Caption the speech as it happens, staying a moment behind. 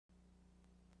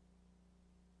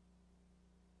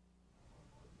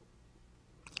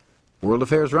World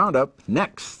Affairs Roundup,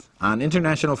 next on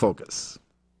International Focus.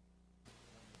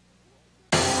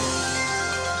 The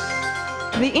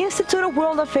Institute of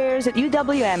World Affairs at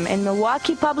UWM and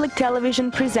Milwaukee Public Television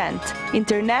present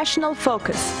International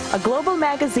Focus, a global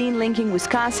magazine linking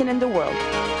Wisconsin and the world.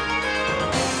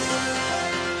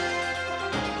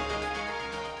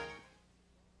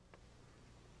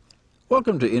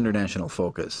 Welcome to International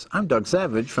Focus. I'm Doug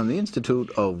Savage from the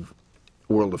Institute of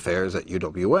World Affairs at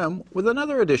UWM with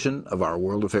another edition of our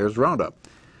World Affairs Roundup.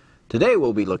 Today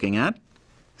we'll be looking at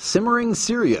simmering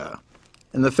Syria.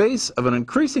 In the face of an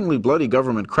increasingly bloody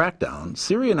government crackdown,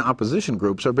 Syrian opposition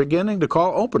groups are beginning to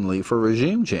call openly for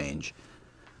regime change.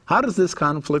 How does this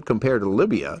conflict compare to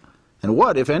Libya, and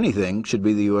what, if anything, should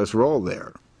be the U.S. role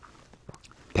there?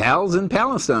 Pals in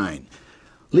Palestine.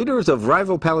 Leaders of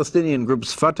rival Palestinian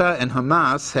groups Fatah and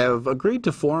Hamas have agreed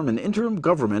to form an interim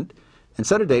government and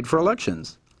set a date for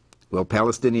elections. Will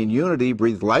Palestinian unity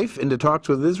breathe life into talks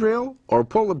with Israel, or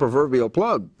pull the proverbial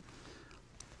plug?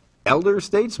 Elder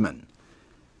statesmen.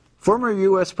 Former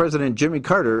U.S. President Jimmy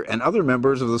Carter and other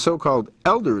members of the so-called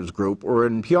Elders Group were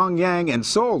in Pyongyang and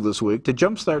Seoul this week to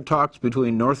jumpstart talks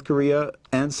between North Korea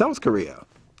and South Korea.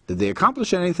 Did they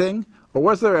accomplish anything, or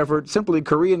was their effort simply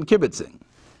Korean kibitzing?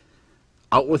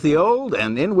 Out with the old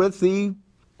and in with the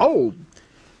old.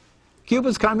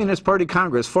 Cuba's Communist Party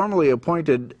Congress formally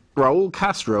appointed Raul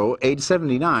Castro, age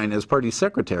 79, as party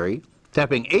secretary,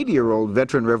 tapping 80-year-old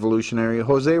veteran revolutionary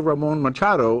Jose Ramon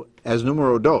Machado as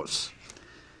numero dos.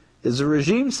 Is the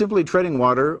regime simply treading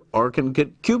water, or can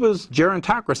Cuba's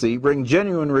gerontocracy bring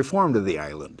genuine reform to the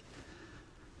island?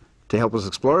 To help us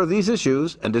explore these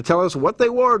issues and to tell us what they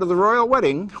wore to the royal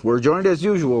wedding, we're joined as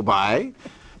usual by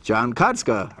John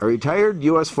Katzka, a retired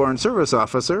U.S. Foreign Service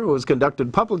officer who has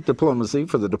conducted public diplomacy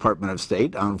for the Department of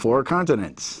State on 4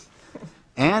 continents.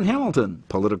 Ann Hamilton,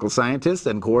 political scientist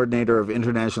and coordinator of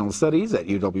international studies at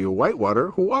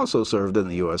UW-Whitewater, who also served in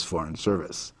the U.S. Foreign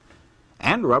Service.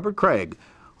 And Robert Kraig,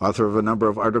 author of a number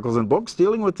of articles and books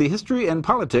dealing with the history and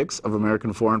politics of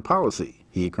American foreign policy.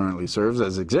 He currently serves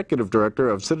as Executive Director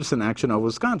of Citizen Action of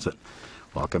Wisconsin.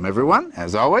 Welcome, everyone,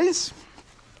 as always.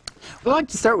 We'd like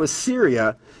to start with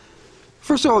Syria.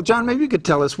 First of all, John, maybe you could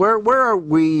tell us, where are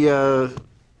we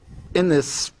in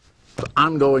this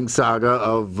ongoing saga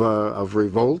of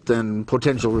revolt and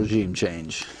potential regime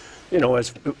change? You know,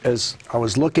 as I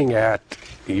was looking at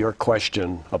your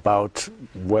question about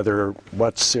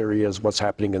what's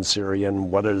happening in Syria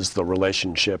and what is the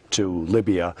relationship to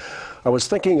Libya, I was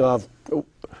thinking of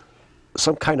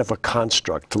some kind of a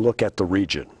construct to look at the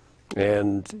region.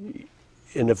 And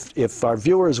if our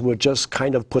viewers would just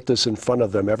kind of put this in front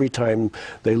of them every time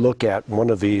they look at one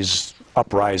of these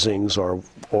uprisings or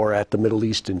at the Middle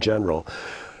East in general,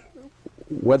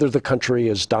 whether the country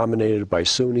is dominated by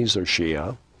Sunnis or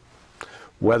Shia,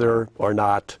 whether or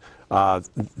not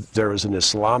there is an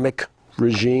Islamic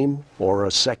regime or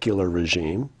a secular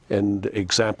regime. An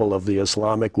example of the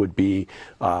Islamic would be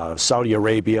Saudi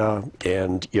Arabia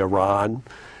and Iran,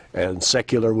 and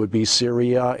secular would be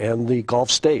Syria and the Gulf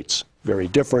states. Very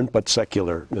different, but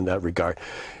secular in that regard.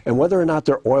 And whether or not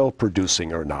they're oil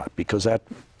producing or not, because that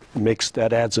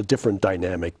adds a different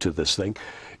dynamic to this thing.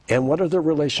 And what are their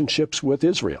relationships with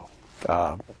Israel?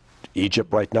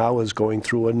 Egypt right now is going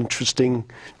through an interesting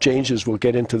changes. We'll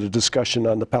get into the discussion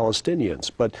on the Palestinians.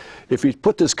 But if you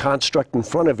put this construct in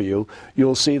front of you,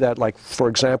 you'll see that, like, for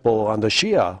example, on the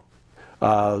Shia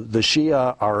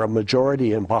are a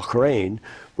majority in Bahrain,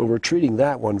 but we're treating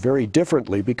that one very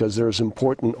differently because there's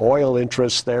important oil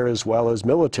interests there as well as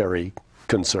military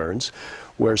concerns,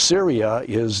 where Syria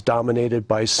is dominated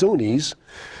by Sunnis,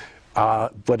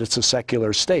 but it's a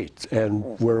secular state, and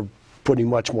we're putting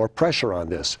much more pressure on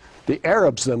this. The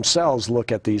Arabs themselves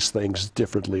look at these things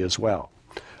differently as well.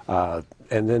 And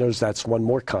then that's one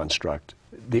more construct.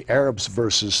 The Arabs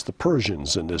versus the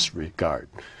Persians in this regard.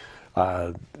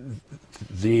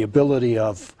 The ability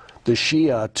of the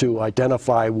Shia to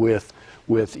identify with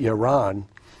Iran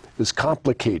is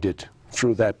complicated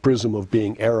through that prism of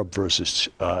being Arab versus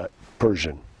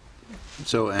Persian.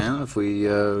 So, Anne, if we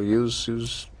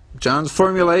use John's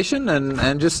formulation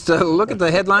and just look at the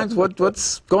headlines,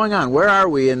 what's going on? Where are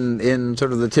we in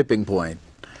sort of the tipping point?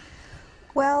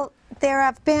 Well, there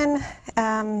have been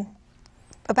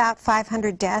about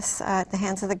 500 deaths at the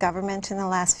hands of the government in the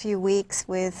last few weeks,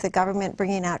 with the government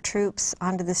bringing out troops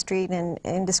onto the street and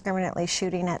indiscriminately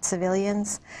shooting at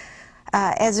civilians.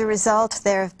 As a result,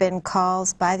 there have been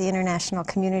calls by the international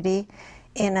community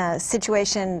in a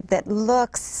situation that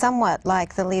looks somewhat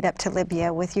like the lead up to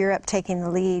Libya, with Europe taking the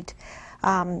lead,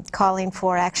 calling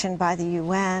for action by the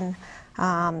UN,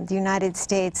 the United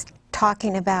States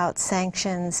talking about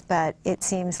sanctions, but it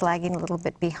seems lagging a little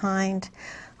bit behind.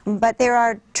 But there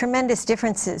are tremendous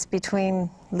differences between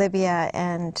Libya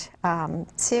and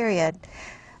Syria,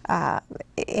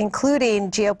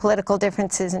 including geopolitical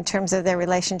differences in terms of their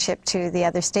relationship to the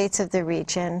other states of the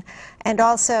region, and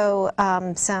also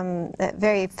some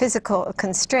very physical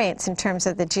constraints in terms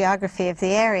of the geography of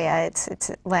the area. It's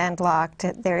landlocked.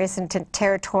 There isn't a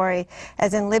territory,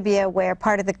 as in Libya, where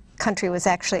part of the country was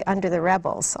actually under the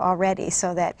rebels already,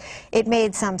 so that it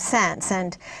made some sense.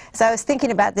 And as I was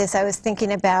thinking about this, I was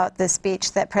thinking about the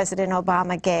speech that President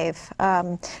Obama gave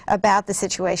about the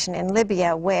situation in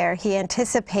Libya, where he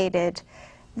anticipated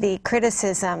the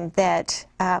criticism that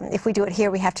if we do it here,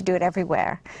 we have to do it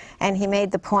everywhere. And he made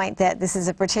the point that this is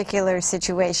a particular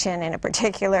situation in a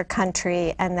particular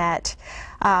country, and that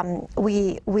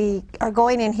we are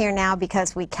going in here now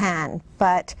because we can,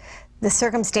 but the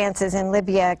circumstances in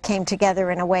Libya came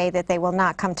together in a way that they will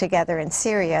not come together in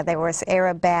Syria. There was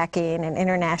Arab backing, an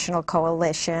international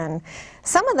coalition.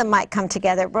 Some of them might come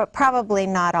together, but probably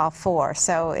not all four.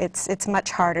 So it's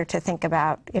much harder to think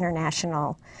about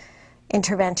international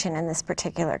intervention in this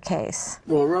particular case.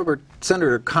 Well, Robert,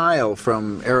 Senator Kyle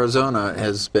from Arizona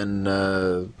has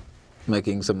been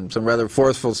making some rather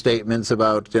forceful statements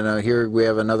about, you know, here we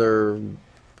have another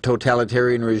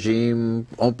totalitarian regime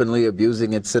openly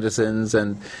abusing its citizens,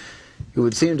 and it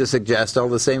would seem to suggest all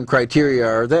the same criteria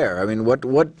are there. I mean,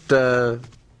 what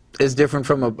is different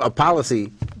from a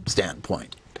policy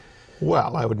standpoint?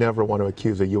 Well, I would never want to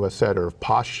accuse a U.S. senator of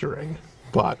posturing,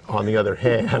 but on the other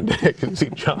hand, I can see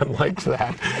John likes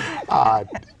that.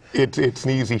 It's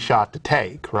an easy shot to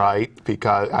take, right?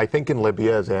 Because I think in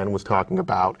Libya, as Ann was talking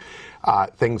about,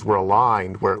 things were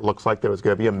aligned where it looks like there was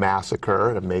going to be a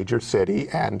massacre in a major city,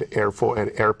 and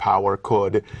air power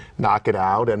could knock it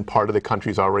out, and part of the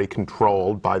country is already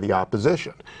controlled by the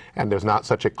opposition. And there's not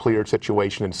such a clear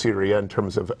situation in Syria in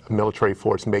terms of military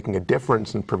force making a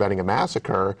difference in preventing a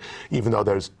massacre, even though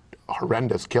there's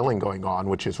horrendous killing going on,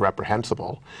 which is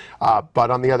reprehensible. But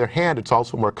on the other hand, it's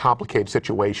also a more complicated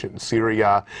situation.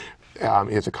 Syria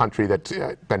is a country that's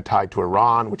been tied to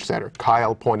Iran, which Senator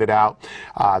Kyle pointed out.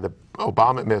 The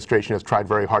Obama administration has tried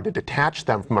very hard to detach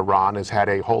them from Iran, has had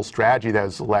a whole strategy that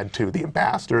has led to the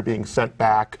ambassador being sent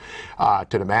back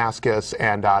to Damascus,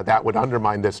 and that would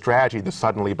undermine this strategy to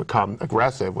suddenly become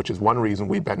aggressive, which is one reason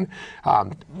we've been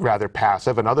rather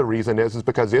passive. Another reason is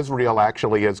because Israel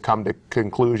actually has come to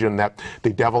conclusion that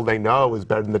the devil they know is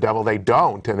better than the devil they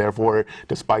don't, and therefore,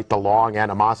 despite the long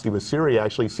animosity with Syria,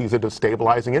 actually sees it as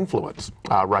stabilizing influence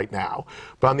right now.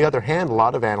 But on the other hand, a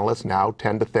lot of analysts now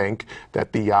tend to think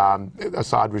that the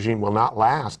Assad regime will not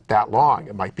last that long.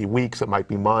 It might be weeks, it might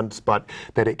be months, but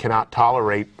that it cannot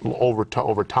tolerate over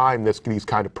time these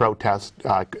kind of protests,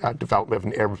 development of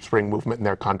an Arab Spring movement in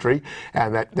their country,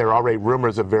 and that there are already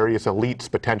rumors of various elites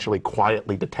potentially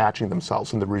quietly detaching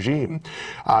themselves from the regime.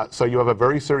 So you have a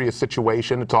very serious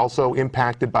situation. It's also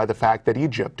impacted by the fact that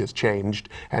Egypt has changed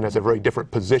and has a very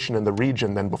different position in the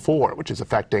region than before, which is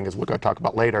affecting, as we're going to talk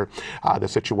about later, the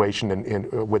situation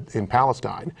in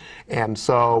Palestine. And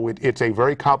so it's a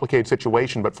very complicated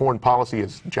situation, but foreign policy,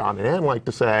 as John and Ann like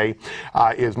to say,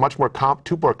 is much more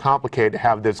too complicated to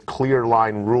have this clear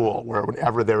line rule where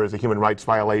whenever there is a human rights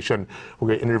violation, we're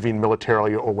going to intervene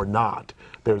militarily or we're not.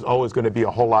 There's always going to be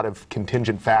a whole lot of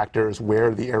contingent factors,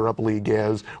 where the Arab League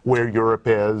is, where Europe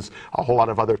is, a whole lot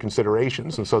of other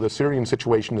considerations. And so the Syrian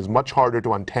situation is much harder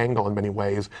to untangle in many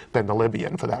ways than the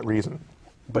Libyan for that reason.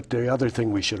 But the other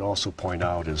thing we should also point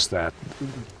out is that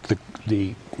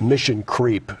the mission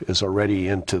creep is already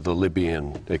into the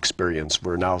Libyan experience.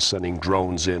 We're now sending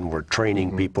drones in, we're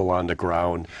training people on the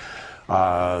ground.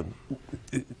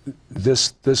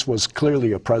 This was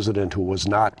clearly a president who was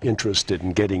not interested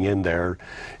in getting in there,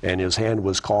 and his hand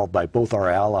was called by both our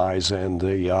allies and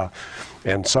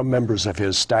some members of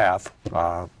his staff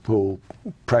who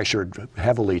pressured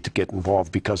heavily to get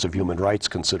involved because of human rights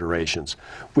considerations.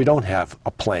 We don't have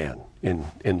a plan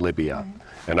in Libya,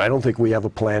 and I don't think we have a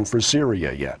plan for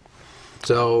Syria yet.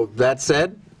 So that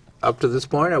said, up to this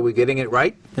point, are we getting it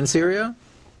right in Syria?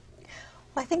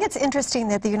 Well, I think it's interesting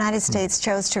that the United States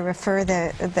chose to refer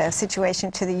the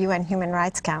situation to the UN Human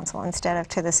Rights Council instead of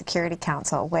to the Security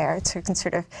Council, where it can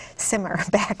sort of simmer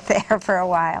back there for a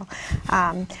while.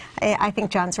 I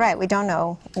think John's right. We don't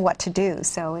know what to do,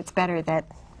 so it's better that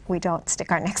we don't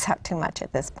stick our necks out too much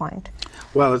at this point.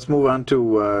 Well, let's move on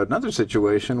to another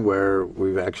situation where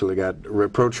we've actually got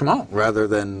rapprochement rather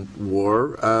than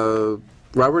war.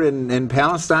 Robert, in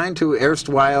Palestine, two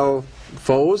erstwhile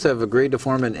foes have agreed to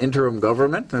form an interim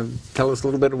government. Tell us a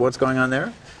little bit of what's going on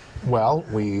there. Well,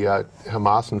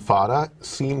 Hamas and Fatah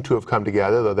seem to have come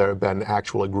together, though there have been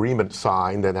actual agreements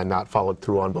signed and then not followed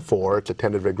through on before. It's a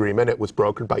tentative agreement. It was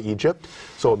brokered by Egypt.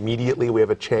 So immediately we have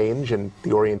a change in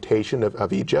the orientation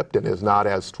of Egypt, and is not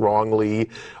as strongly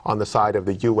on the side of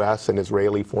the U.S. and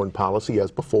Israeli foreign policy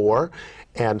as before.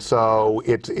 And so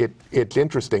it's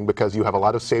interesting because you have a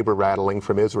lot of saber rattling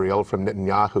from Israel, from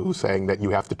Netanyahu, saying that you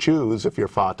have to choose, if you're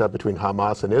Fatah, between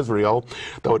Hamas and Israel,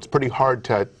 though it's pretty hard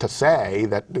to say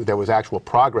that there was actual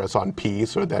progress on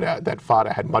peace, or that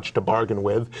Fatah had much to bargain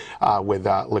with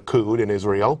Likud in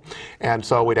Israel. And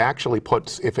so it actually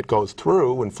puts, if it goes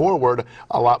through and forward,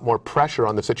 a lot more pressure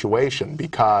on the situation,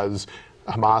 because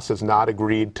Hamas has not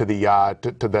agreed to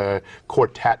the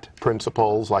quartet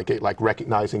principles, like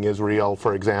recognizing Israel,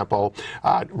 for example,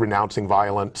 renouncing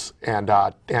violence,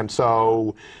 and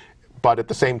so. But at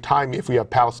the same time, if we have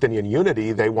Palestinian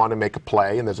unity, they want to make a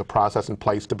play, and there's a process in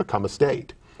place to become a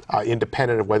state,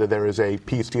 independent of whether there is a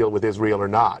peace deal with Israel or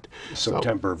not.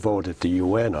 September vote at the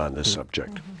UN on this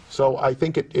subject. So I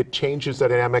think it changes the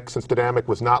dynamic, since the dynamic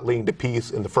was not leading to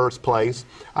peace in the first place.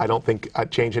 I don't think a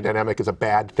change in dynamic is a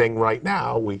bad thing right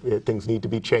now. Things need to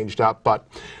be changed up, but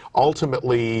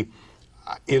ultimately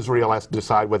Israel has to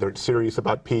decide whether it's serious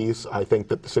about peace. I think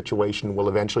that the situation will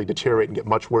eventually deteriorate and get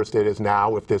much worse than it is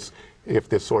now if this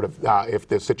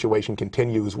situation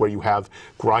continues, where you have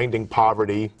grinding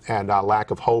poverty and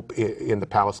lack of hope in the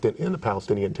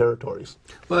Palestinian territories.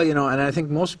 Well, you know, and I think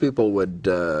most people would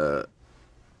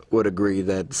agree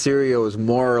that Syria was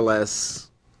more or less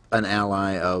an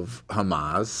ally of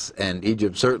Hamas, and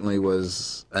Egypt certainly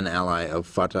was an ally of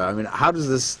Fatah. I mean, how does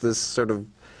this sort of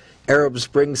Arab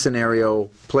Spring scenario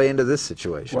play into this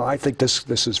situation? Well, I think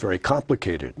this is very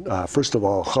complicated. First of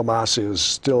all, Hamas is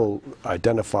still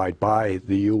identified by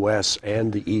the U.S.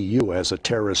 and the EU as a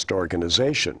terrorist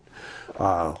organization.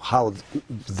 How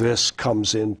this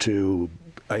comes into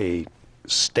a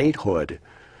statehood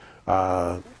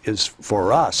is,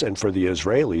 for us and for the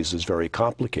Israelis, is very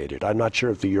complicated. I'm not sure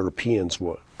if the Europeans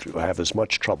will have as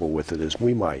much trouble with it as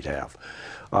we might have.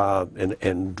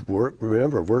 And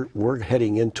remember, we're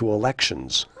heading into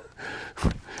elections.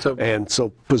 So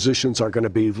positions are going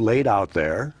to be laid out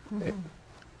there.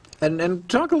 And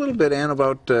talk a little bit, Anne,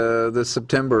 about the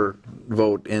September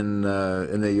vote in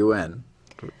the UN.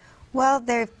 Well,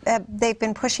 they've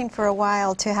been pushing for a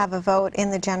while to have a vote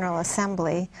in the General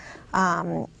Assembly,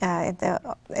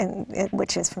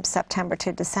 which is from September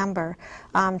to December,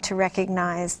 to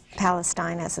recognize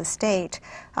Palestine as a state.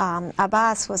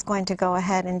 Abbas was going to go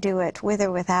ahead and do it with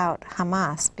or without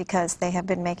Hamas, because they have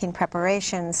been making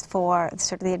preparations for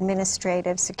sort of the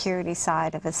administrative security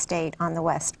side of a state on the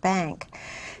West Bank.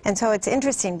 And so it's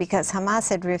interesting because Hamas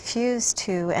had refused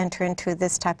to enter into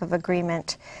this type of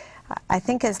agreement, I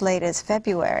think, as late as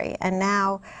February, and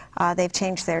now they've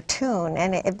changed their tune,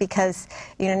 and because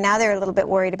now they're a little bit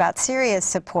worried about Syria's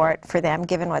support for them,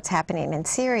 given what's happening in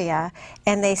Syria,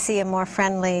 and they see a more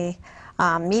friendly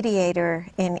mediator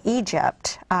in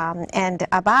Egypt, and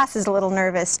Abbas is a little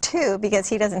nervous too, because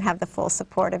he doesn't have the full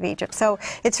support of Egypt. So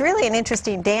it's really an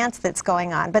interesting dance that's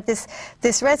going on. But this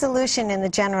resolution in the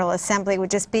General Assembly would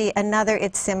just be another,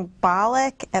 it's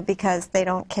symbolic because they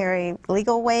don't carry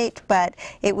legal weight, but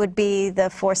it would be the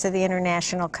force of the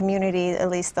international community, at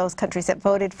least those countries that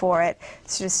voted for it,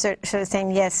 just sort of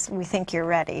saying, yes, we think you're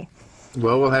ready.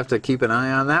 Well, we'll have to keep an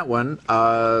eye on that one.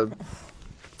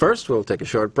 First, we'll take a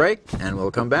short break, and we'll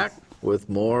come back with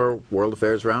more World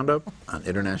Affairs Roundup on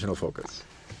International Focus.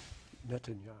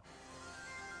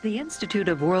 The Institute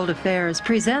of World Affairs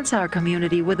presents our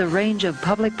community with a range of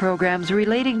public programs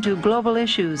relating to global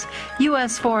issues,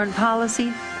 U.S. foreign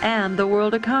policy, and the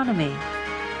world economy.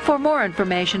 For more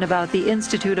information about the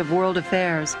Institute of World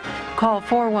Affairs, call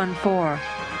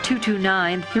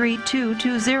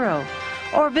 414-229-3220.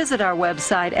 or visit our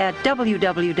website at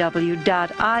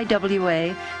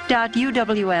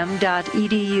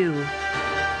www.iwa.uwm.edu.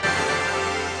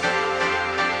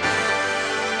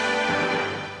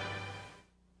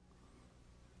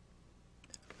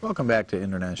 Welcome back to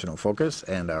International Focus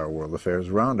and our World Affairs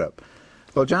Roundup.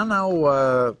 Well, John, now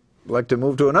I'd like to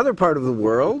move to another part of the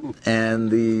world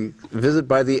and the visit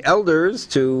by the elders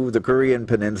to the Korean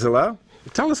Peninsula.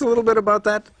 Tell us a little bit about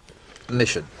that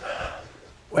mission.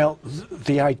 Well,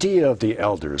 the idea of the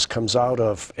elders comes out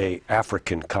of an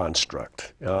African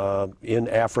construct. In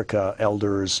Africa,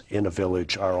 elders in a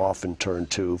village are often turned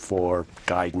to for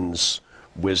guidance,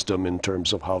 wisdom in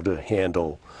terms of how to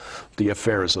handle the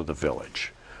affairs of the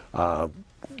village.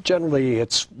 Generally,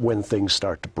 it's when things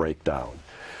start to break down.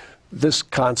 This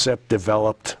concept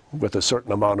developed with a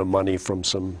certain amount of money from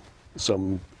some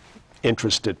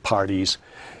interested parties.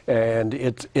 And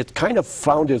it kind of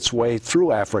found its way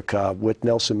through Africa with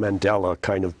Nelson Mandela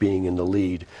kind of being in the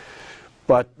lead.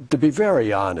 But to be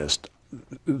very honest,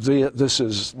 this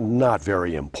is not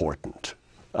very important.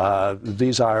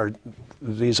 These are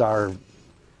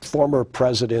former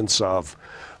presidents of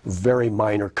very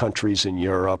minor countries in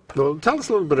Europe. Well, tell us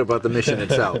a little bit about the mission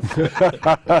itself.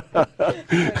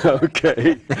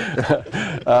 Okay.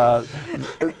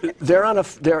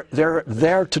 They're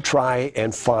there to try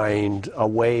and find a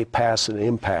way past an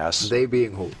impasse. They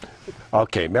being who?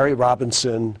 Okay, Mary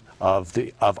Robinson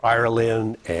of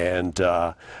Ireland, and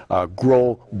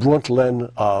Gro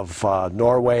Brundtland of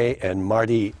Norway, and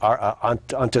Marty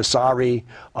Antasari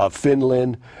of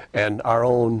Finland, and our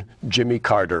own Jimmy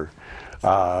Carter,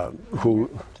 who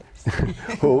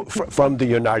from the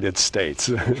United States.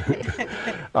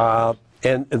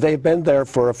 And they've been there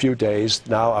for a few days.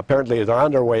 Now, apparently, they're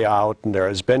on their way out, and there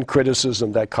has been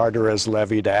criticism that Carter has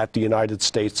levied at the United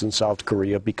States and South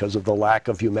Korea because of the lack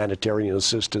of humanitarian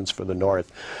assistance for the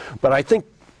North. But I think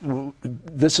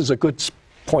this is a good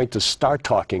point to start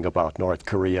talking about North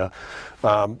Korea,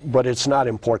 but it's not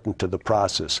important to the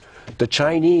process. The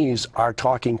Chinese are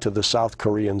talking to the South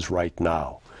Koreans right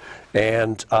now,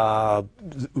 and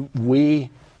we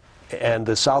and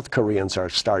the South Koreans are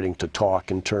starting to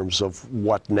talk in terms of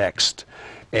what next.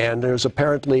 And there's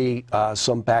apparently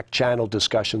some back-channel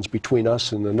discussions between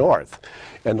us and the North.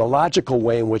 And the logical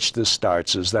way in which this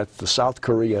starts is that the South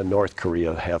Korea and North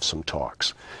Korea have some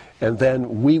talks. And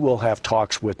then we will have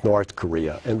talks with North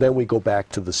Korea. And then we go back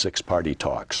to the six-party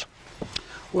talks.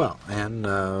 Well,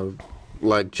 and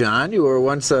like John, you were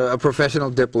once a professional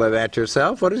diplomat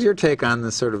yourself. What is your take on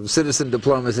this sort of citizen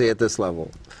diplomacy at this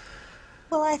level?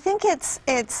 Well, I think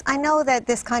I know that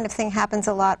this kind of thing happens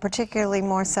a lot, particularly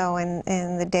more so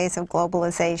in the days of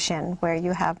globalization, where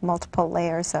you have multiple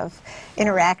layers of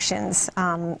interactions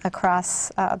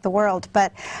across the world.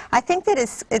 But I think that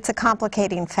it's a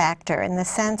complicating factor in the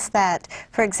sense that,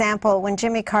 for example, when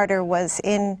Jimmy Carter was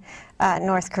in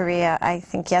North Korea, I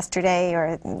think yesterday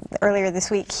or earlier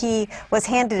this week, he was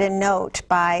handed a note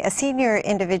by a senior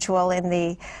individual in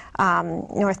the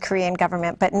North Korean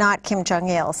government, but not Kim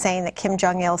Jong-il, saying that Kim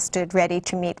Jong-il stood ready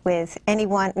to meet with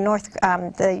anyone,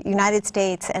 the United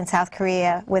States and South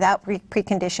Korea, without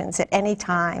preconditions at any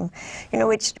time, you know,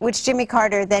 which Jimmy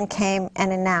Carter then came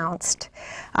and announced.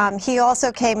 He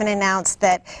also came and announced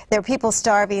that there are people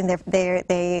starving,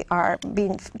 they are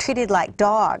being treated like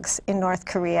dogs in North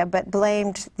Korea, but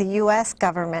blamed the U.S.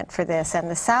 government for this and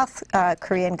the South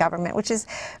Korean government, which is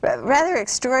rather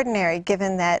extraordinary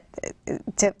given that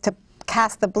to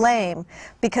cast the blame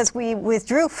because we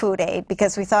withdrew food aid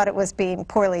because we thought it was being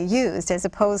poorly used, as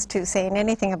opposed to saying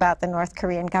anything about the North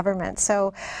Korean government.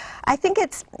 So I think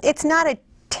it's not a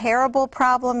terrible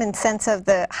problem in sense of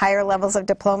the higher levels of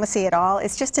diplomacy at all.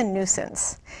 It's just a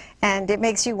nuisance, and it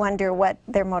makes you wonder what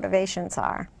their motivations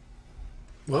are.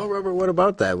 Well, Robert, what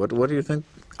about that? What do you think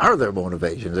are their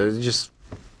motivations? Are they just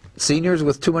seniors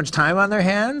with too much time on their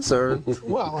hands, or?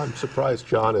 Well, I'm surprised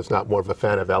John is not more of a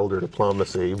fan of elder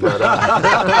diplomacy, but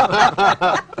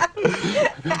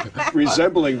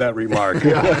resembling that remark.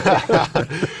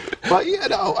 But you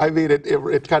know, I mean,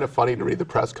 it's kind of funny to read the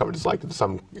press coverage. It's like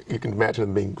you can imagine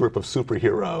them being a group of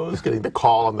superheroes getting the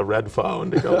call on the red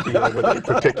phone to go dealing with a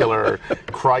particular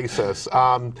crisis.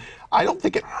 I don't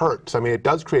think it hurts. I mean, it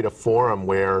does create a forum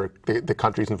where the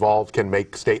countries involved can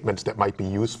make statements that might be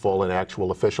useful in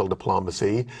actual official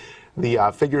diplomacy.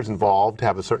 The figures involved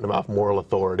have a certain amount of moral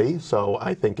authority, so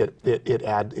I think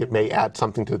it may add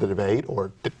something to the debate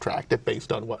or detract it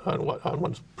based on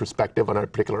one's perspective on a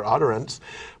particular utterance.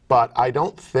 But I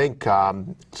don't think,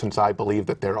 since I believe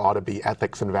that there ought to be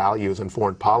ethics and values in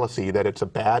foreign policy, that it's a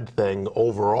bad thing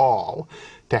overall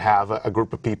to have a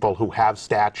group of people who have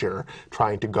stature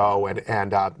trying to go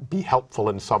and be helpful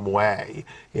in some way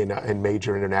in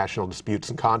major international disputes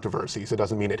and controversies. It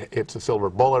doesn't mean it's a silver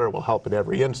bullet or will help in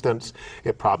every instance.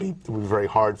 It probably will be very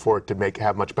hard for it to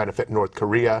have much benefit in North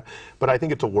Korea, but I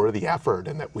think it's a worthy effort,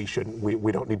 and that we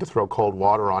don't need to throw cold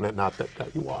water on it. Not that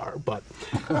you are, but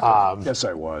yes,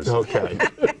 I was. Okay.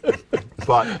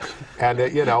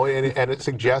 You know, and it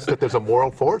suggests that there's a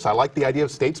moral force. I like the idea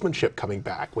of statesmanship coming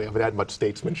back. We haven't had much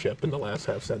statesmanship in the last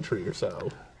half century or so.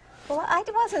 Well, I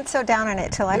wasn't so down on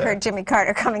it till I heard Jimmy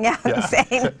Carter coming out and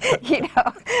saying, you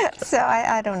know, so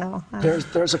I don't know.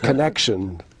 There's a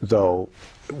connection, though,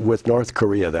 with North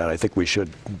Korea that I think we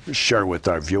should share with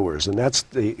our viewers, and that's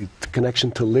the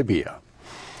connection to Libya.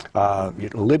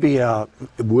 Libya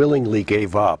willingly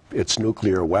gave up its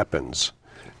nuclear weapons,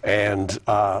 and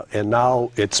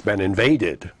now it's been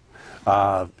invaded.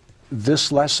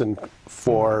 this lesson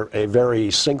for a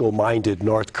very single-minded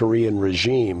North Korean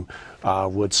regime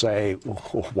would say,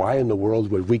 why in the world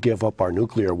would we give up our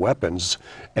nuclear weapons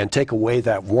and take away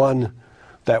that one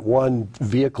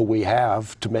vehicle we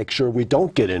have to make sure we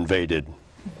don't get invaded?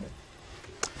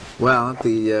 Well,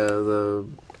 the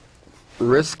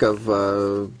risk of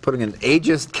putting an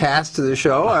ageist cast to the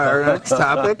show, our next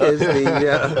topic is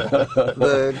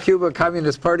the Cuba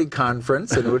Communist Party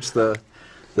conference, in which the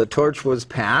torch was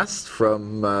passed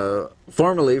from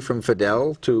formally from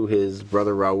Fidel to his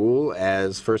brother Raul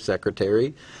as first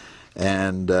secretary,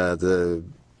 and the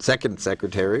second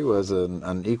secretary was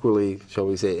an equally, shall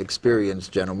we say,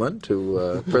 experienced gentleman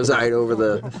to preside over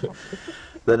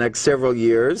the next several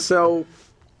years. So,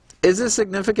 is this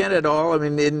significant at all? I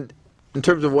mean, in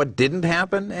terms of what didn't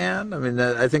happen, Anne? I mean,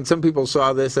 I think some people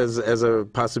saw this as a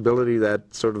possibility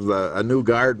that sort of a new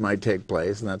guard might take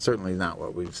place, and that's certainly not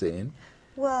what we've seen.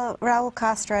 Well, Raul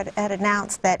Castro had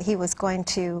announced that he was going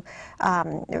to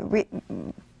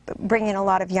bring in a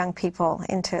lot of young people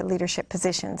into leadership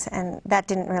positions, and that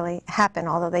didn't really happen,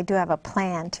 although they do have a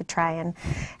plan to try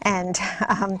and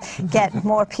get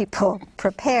more people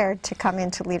prepared to come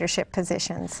into leadership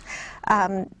positions.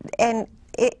 And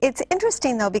it's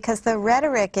interesting, though, because the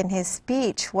rhetoric in his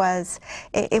speech was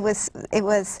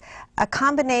a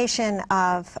combination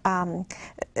of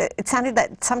it sounded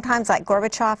that sometimes like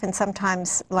Gorbachev and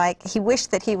sometimes like he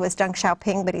wished that he was Deng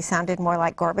Xiaoping, but he sounded more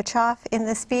like Gorbachev in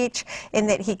the speech, in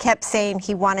that he kept saying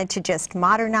he wanted to just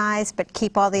modernize but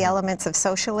keep all the elements of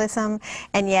socialism,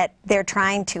 and yet they're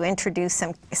trying to introduce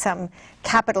some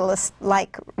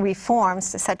capitalist-like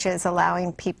reforms, such as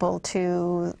allowing people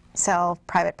to sell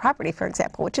private property, for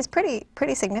example, which is pretty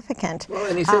significant. Well,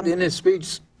 and he said in his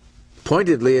speech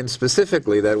pointedly and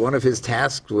specifically that one of his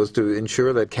tasks was to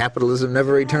ensure that capitalism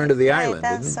never returned to the island.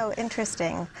 That's so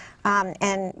interesting.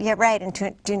 And yeah, right, and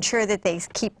to ensure that they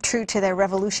keep true to their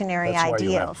revolutionary ideals. That's why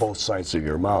you have both sides of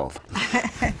your mouth.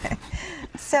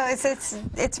 So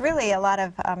it's really a lot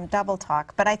of double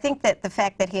talk. But I think that the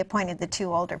fact that he appointed the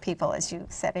two older people, as you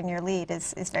said in your lead,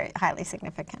 is very highly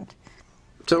significant.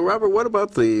 So, Robert, what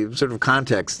about the sort of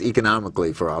context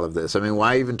economically for all of this? I mean,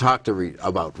 why even talk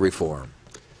about reform?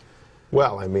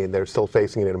 Well, I mean, they're still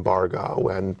facing an embargo,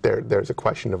 and there's a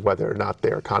question of whether or not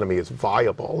their economy is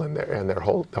viable and the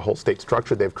whole state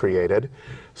structure they've created.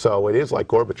 So it is like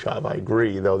Gorbachev, I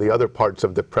agree, though the other parts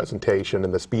of the presentation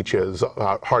and the speeches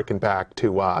harken back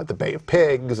to the Bay of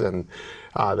Pigs and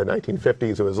the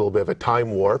 1950s. It was a little bit of a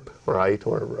time warp, right,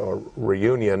 or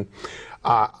reunion.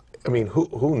 I mean,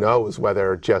 who knows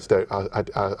whether just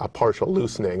a partial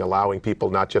loosening, allowing people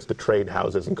not just to trade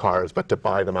houses and cars, but to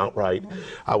buy them outright,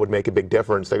 would make a big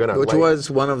difference. They're going to Which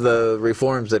was one of the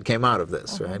reforms that came out of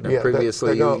this, right? Now, yeah,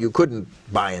 previously, you couldn't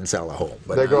buy and sell a home.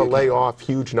 But they're going to lay off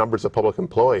huge numbers of public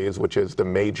employees, which is the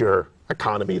major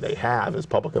economy they have is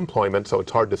public employment. So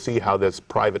it's hard to see how this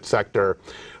private sector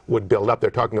would build up.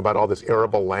 They're talking about all this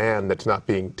arable land that's not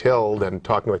being tilled and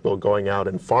talking about people going out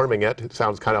and farming it. It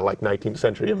sounds kind of like 19th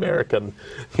century American,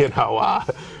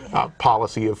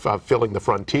 policy of filling the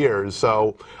frontiers.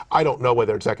 So I don't know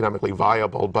whether it's economically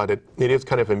viable, but it is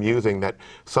kind of amusing that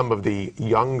some of the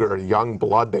young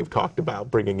blood they've talked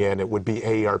about bringing in, it would be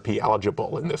AARP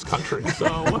eligible in this country. So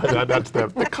that's the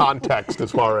context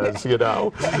as far as,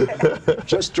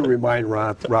 Just to remind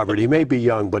Robert, he may be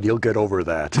young, but he'll get over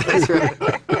that. That's right.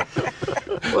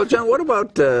 Well, John, what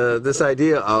about this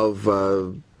idea of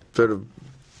sort of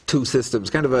two systems,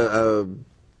 kind of a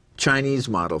Chinese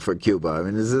model for Cuba? I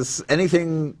mean, is this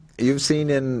anything you've seen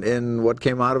in what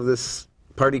came out of this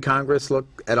party congress look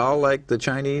at all like the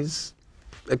Chinese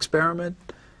experiment?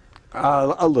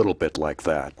 A little bit like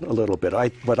that, a little bit.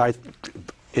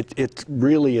 It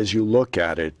really, as you look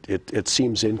at it, it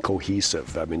seems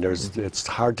incohesive. I mean, it's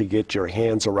hard to get your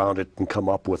hands around it and come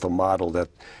up with a model that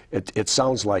it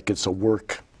sounds like it's a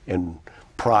work in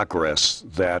progress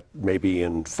that maybe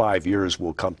in 5 years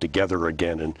will come together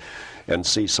again and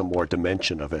see some more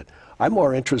dimension of it. I'm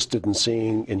more interested in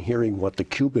seeing and hearing what the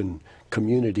Cuban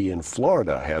community in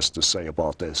Florida has to say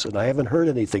about this, and I haven't heard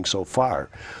anything so far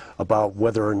about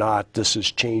whether or not this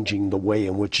is changing the way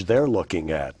in which they're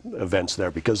looking at events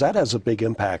there, because that has a big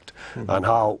impact on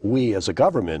how we as a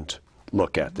government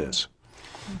look at this.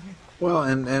 Well,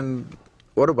 and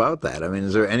what about that? I mean,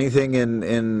 is there anything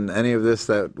in any of this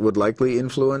that would likely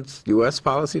influence U.S.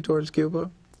 policy towards Cuba?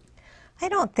 I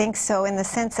don't think so, in the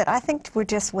sense that I think we're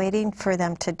just waiting for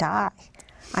them to die.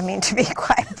 I mean, to be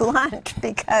quite blunt,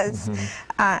 because,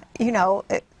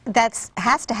 that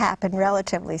has to happen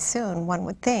relatively soon, one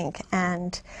would think,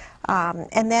 and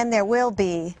then there will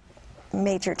be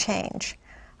major change,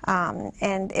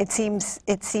 and it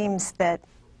seems that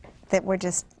that we're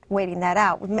just waiting that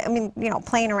out. I mean, you know,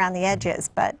 playing around the edges,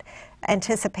 but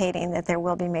anticipating that there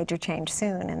will be major change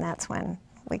soon, and that's when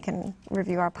we can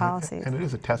review our policies. And it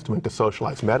is a testament to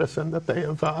socialized medicine that they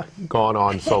have gone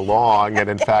on so long. And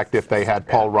in fact, if they had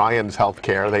Paul Ryan's health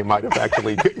care, they might have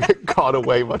actually gone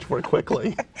away much more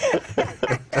quickly.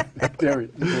 There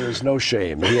is no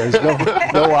shame. He has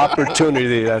no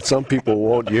opportunity that some people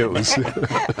won't use.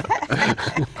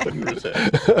 Couldn't resist.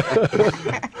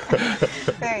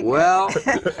 Well,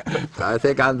 I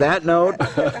think on that note,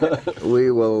 we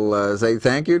will say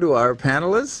thank you to our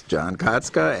panelists, John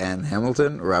Katzka and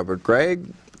Hamilton Robert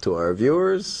Kraig. To our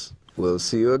viewers, we'll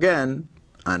see you again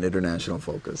on International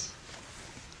Focus.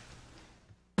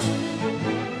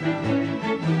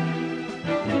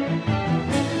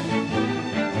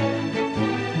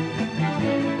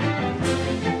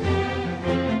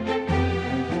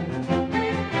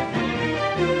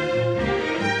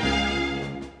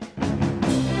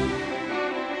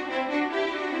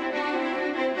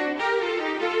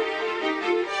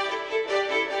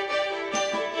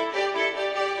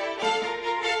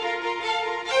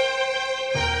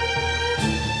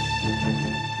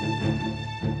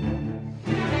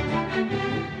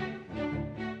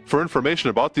 For information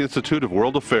about the Institute of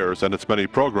World Affairs and its many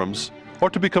programs, or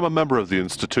to become a member of the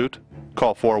Institute,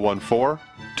 call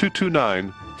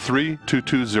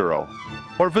 414-229-3220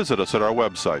 or visit us at our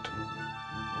website.